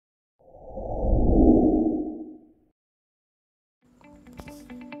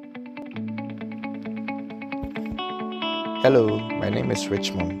Hello, my name is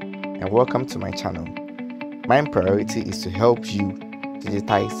Richmond and welcome to my channel. My priority is to help you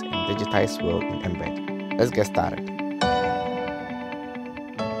digitize well in Embird. Let's get started.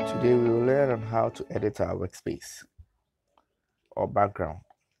 Today we will learn on how to edit our workspace or background.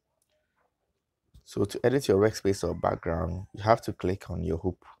 So to edit your workspace or background, you have to click on your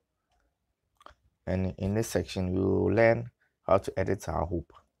hoop. And in this section, we will learn how to edit our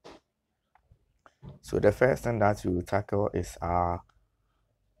hoop. So the first thing that we will tackle is our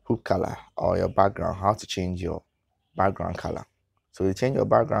hoop color or your background, how to change your background color. So to change your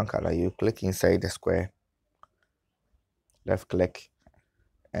background color, you click inside the square, left click,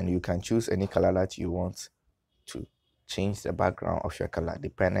 and you can choose any color that you want to change the background of your color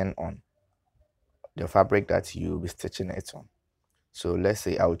depending on the fabric that you'll be stitching it on. So let's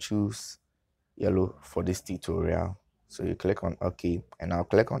say I'll choose yellow for this tutorial. So you click on OK, and I'll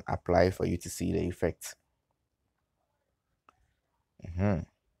click on apply for you to see the effect.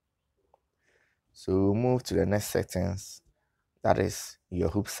 So we'll move to the next settings, that is your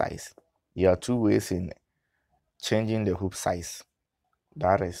hoop size. There are two ways in changing the hoop size.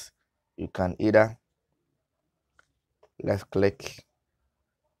 That is, you can either left click,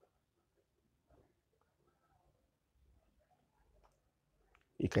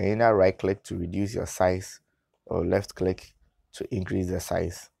 you can either right click to reduce your size or left click to increase the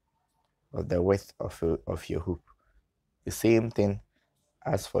size of the width of your hoop. The same thing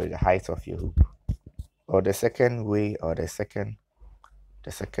as for the height of your hoop. Or the second way, or the second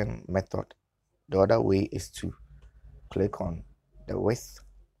method, the other way is to click on the width,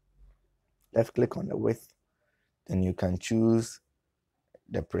 left click on the width, then you can choose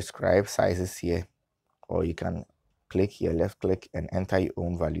the prescribed sizes here, or you can click here, left click, and enter your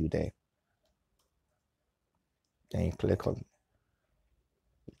own value there. Then you click on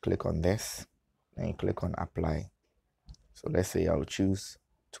this, then you click on apply. So let's say I'll choose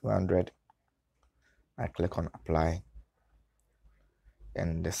 200. I click on apply,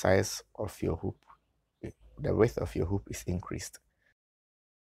 and the size of your hoop, the width of your hoop is increased.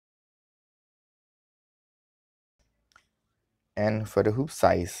 And for the hoop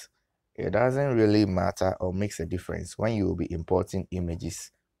size, it doesn't really matter or makes a difference when you will be importing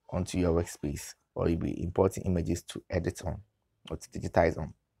images onto your workspace, or you'll be importing images to edit on or to digitize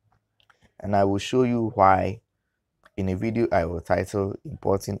on. And I will show you why in a video I will title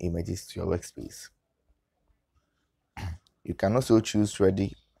Importing Images to Your Workspace. You can also choose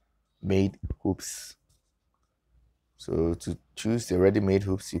ready-made hoops. So to choose the ready-made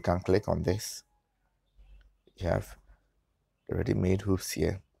hoops, you can click on this. You have the ready-made hoops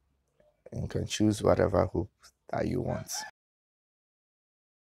here, and you can choose whatever hoop that you want.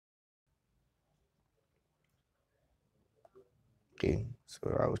 Okay, so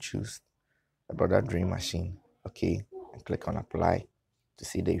I will choose the Brother Dream Machine. Okay, and click on apply to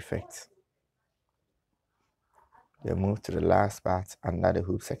see the effect. Then move to the last part under the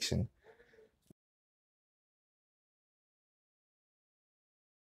hoop section.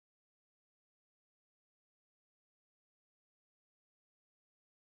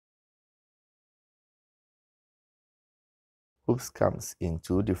 Hoops comes in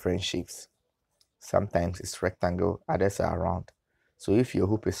two different shapes. Sometimes it's rectangle, others are round. So if your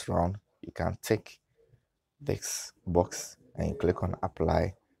hoop is round, you can tick this box and you click on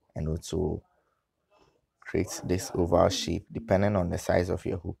apply, and it will create this oval shape depending on the size of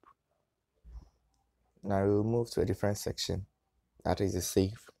your hoop. Now we'll move to a different section, that is the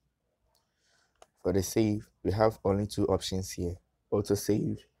save. For the save, we have only two options here, auto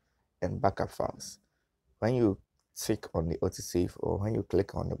save and backup files. When you click on the auto save, or when you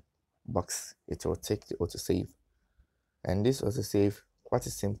click on the box, it will take the auto save. And this auto save, what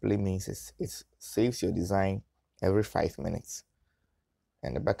it simply means is it saves your design every 5 minutes.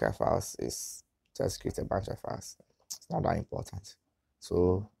 And the backup files is just create a bunch of files. It's not that important.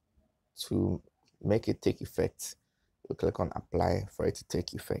 So to make it take effect, you click on apply for it to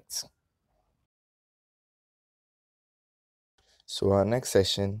take effect. So our next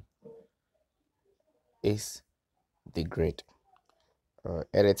session is the grid,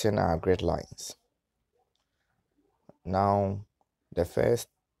 editing our grid lines. Now the first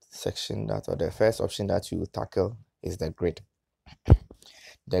section the first option that you will tackle is the grid.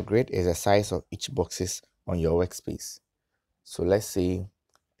 The grid is the size of each boxes on your workspace. So let's say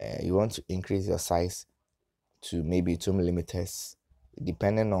you want to increase your size to maybe 2 millimeters,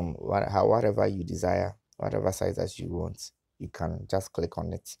 depending on whatever you desire, whatever size that you want, you can just click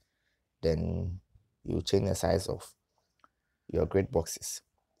on it. Then you change the size of your grid boxes.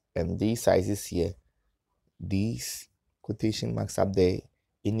 And these sizes here, these quotation marks up there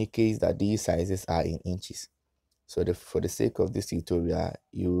indicates that these sizes are in inches. So for the sake of this tutorial,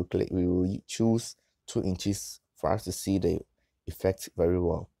 we will choose 2 inches for us to see the effect very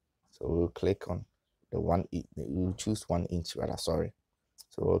well. So we'll click on the we'll choose 1 inch rather, sorry.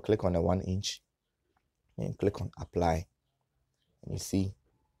 So we'll click on the 1 inch and click on apply. And you see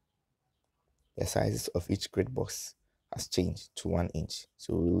the sizes of each grid box has changed to 1 inch.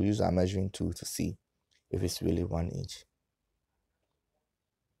 So we'll use our measuring tool to see if it's really 1 inch.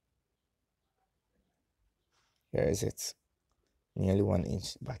 Here is it, nearly 1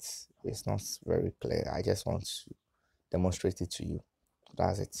 inch, but it's not very clear. I just want to demonstrate it to you.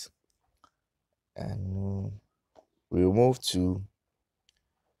 That's it. And we'll move to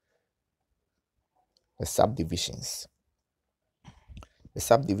the subdivisions. The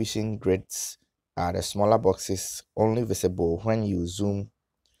subdivision grids are the smaller boxes only visible when your zoom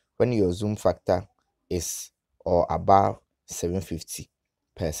factor is or above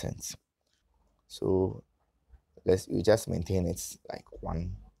 750%. So we just maintain it like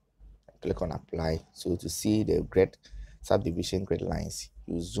 1. Click on apply. So to see the subdivision grid lines,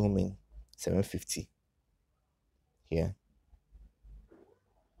 you zoom in 750 here.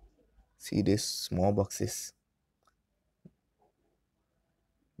 See these small boxes?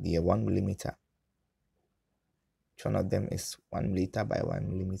 They are 1 millimeter. Each one of them is 1 millimeter by 1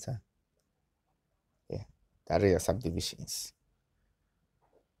 millimeter. Yeah, that are your subdivisions.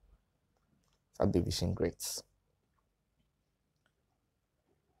 Subdivision grids.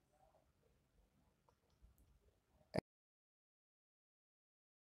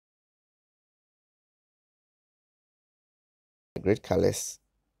 The grid colors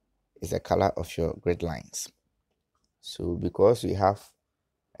is the color of your grid lines. So because we have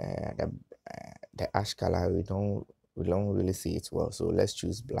the ash color, we don't really see it well. So let's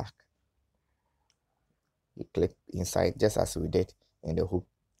choose black. You click inside just as we did in the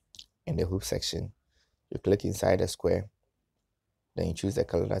hoop section. You click inside the square, then you choose the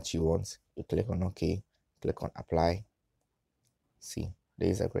color that you want. You click on OK, click on apply. See, there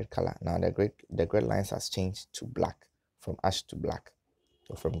is a grid color. Now the grid lines has changed to black, from ash to black,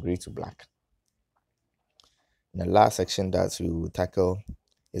 or from gray to black. And the last section that we will tackle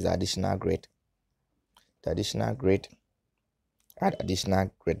is the additional grid. The additional grid add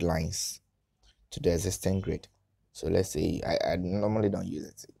additional grid lines to the existing grid. So let's say I normally don't use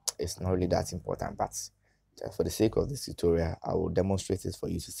it. It's not really that important, but for the sake of this tutorial, I will demonstrate it for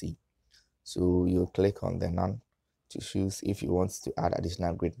you to see. So you click on the none to choose if you want to add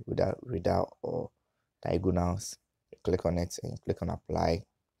additional grid without radar or diagonals. You click on it and you click on apply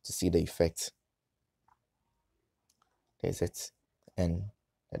to see the effect. There's it. And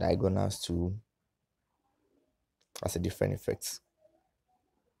the diagonals too has a different effect.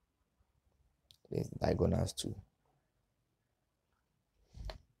 There's diagonals too.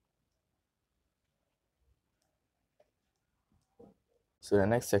 So the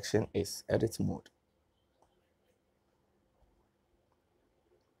next section is edit mode.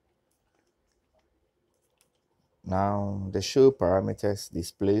 Now the show parameters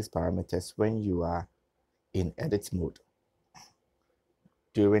displays parameters when you are in edit mode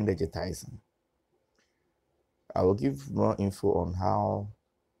during digitizing. I will give more info on how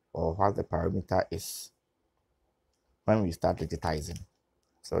or what the parameter is when we start digitizing.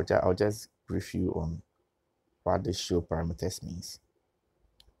 So I'll just brief you on what the show parameters means.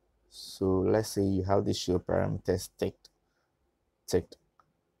 So let's say you have the show parameters ticked,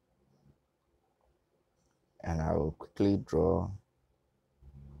 and I will quickly draw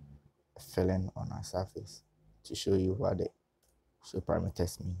a filling on our surface to show you what the show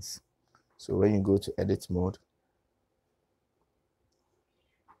parameters means. So when you go to edit mode,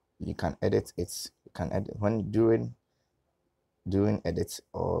 you can edit it. You can edit when doing edits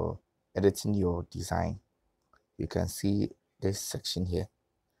or editing your design. You can see this section here.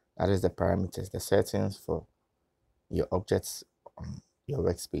 That is the parameters, the settings for your objects on your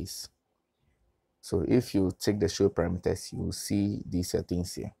workspace. So if you take the show parameters, you will see these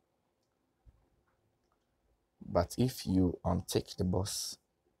settings here. But if you untick the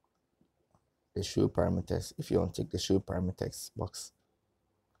show parameters, if you untick the show parameters box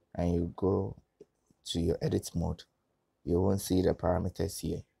and you go to your edit mode, you won't see the parameters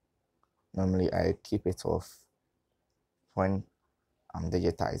here. Normally I keep it off when I'm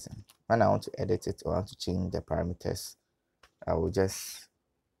digitizing. When I want to edit it or I want to change the parameters, I will just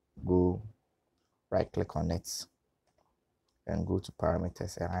go right click on it and go to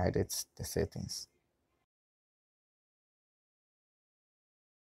parameters and edit the settings.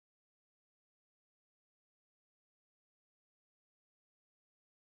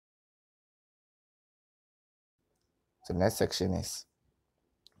 So the next section is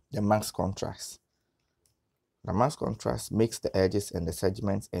the max contrast. The mask contrast makes the edges and the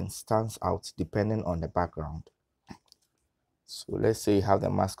segments and stands out depending on the background. So let's say you have the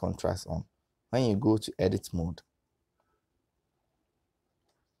mask contrast on. When you go to edit mode,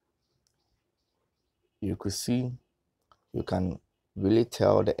 you could see you can really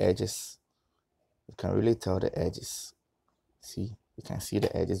tell the edges. You can really tell the edges. See, you can see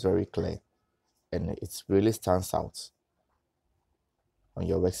the edges very clear, and it really stands out on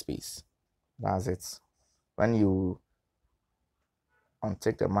your workspace. That's it. When you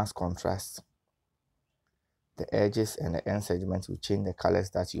untick the mask contrast, the edges and the end segments will change the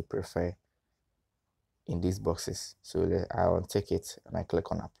colors that you prefer in these boxes. So I untick it and I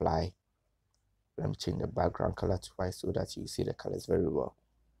click on apply. Let me change the background color to white so that you see the colors very well.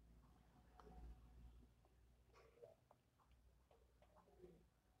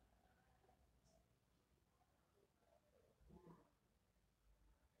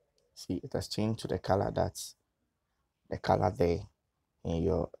 See, it has changed to the color that's the color there in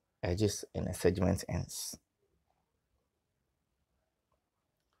your edges and the segment ends.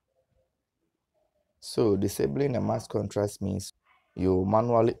 So disabling the mask contrast means you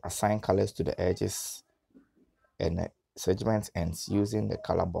manually assign colors to the edges and the segment ends using the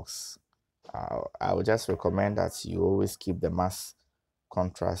color box. I would just recommend that you always keep the mask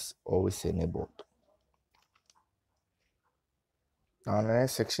contrast always enabled. Now the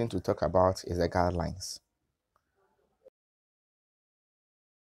next section to talk about is the guidelines.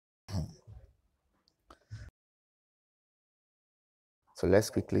 So let's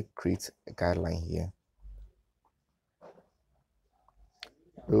quickly create a guideline here.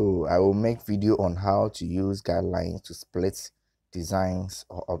 Oh, I will make video on how to use guidelines to split designs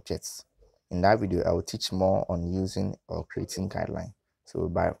or objects. In that video, I will teach more on using or creating guidelines.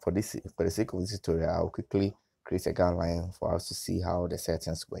 So for the sake of this tutorial, I'll quickly create a guideline for us to see how the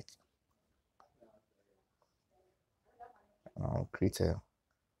settings work. I'll create a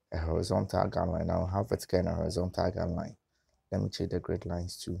horizontal guideline. I'll have vertical and a horizontal guideline. Let me change the grid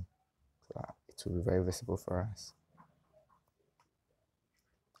lines too, so that it will be very visible for us.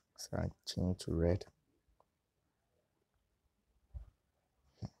 So I change to red.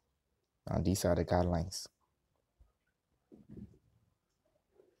 Now these are the guidelines.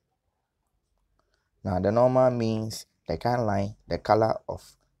 Now the normal means the guideline, the color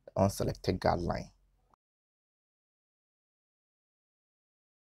of the unselected guideline.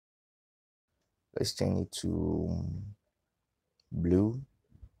 Let's change it to blue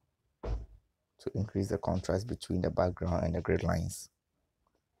to increase the contrast between the background and the grid lines.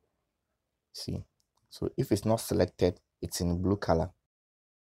 See, so if it's not selected, it's in blue color.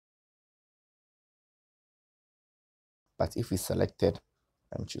 But if it's selected,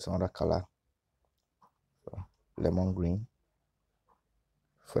 let me choose another color, so lemon green.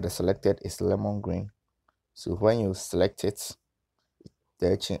 For the selected, it's lemon green. So when you select it,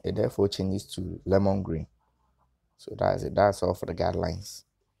 it therefore changes to lemon green. So that's it. That's all for the guidelines.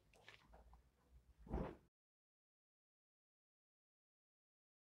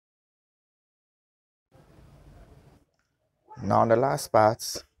 Now the last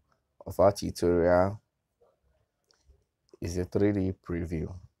part of our tutorial is a 3D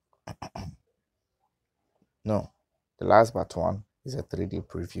preview. No, the last part one is a 3D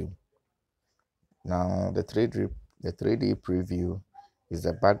preview. Now the 3D preview is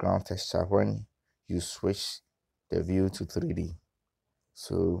the background texture when you switch the view to 3D.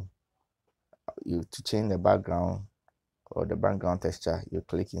 So to change the background or the background texture, you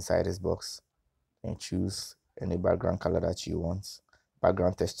click inside this box and choose any background color that you want,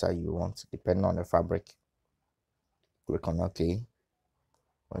 background texture you want, depending on the fabric. Click on OK.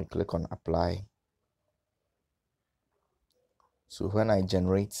 When you click on apply, so when I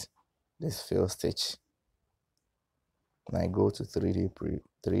generate this fill stitch and I go to 3D,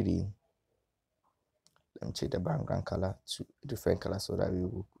 let me change the background color to a different color so that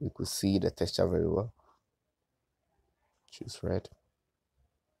we could see the texture very well. Choose red.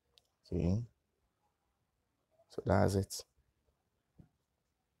 Okay, so that's it.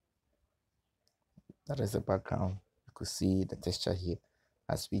 That is the background. You could see the texture here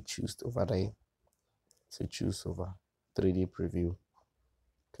as we choose over there. So choose over 3D preview.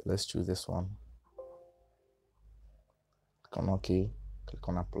 Okay, let's choose this one. Click on OK. Click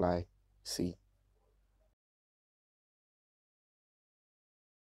on apply. See.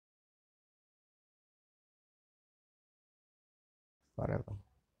 Whatever.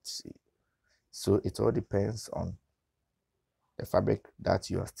 See. So it all depends on the fabric that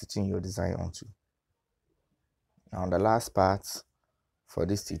you are stitching your design onto. Now the last part for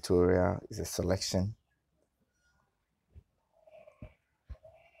this tutorial is a selection.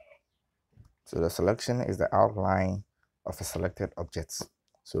 So the selection is the outline of a selected object.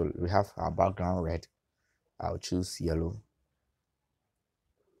 So we have our background red. I'll choose yellow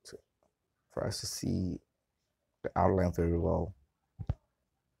for us to see the outline very well.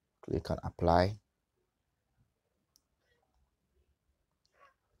 Click on apply.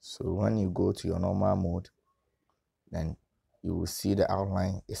 So when you go to your normal mode, then you will see the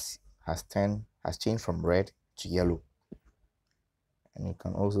outline has changed from red to yellow. And you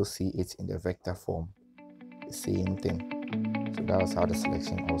can also see it in the vector form, the same thing. So that was how the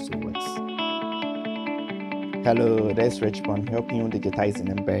selection also works. Hello, this is Richmond helping you digitize in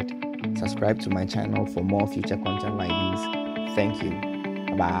Embird. Subscribe to my channel for more future content like this. Thank you.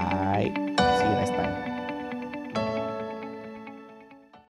 Bye. See you next time.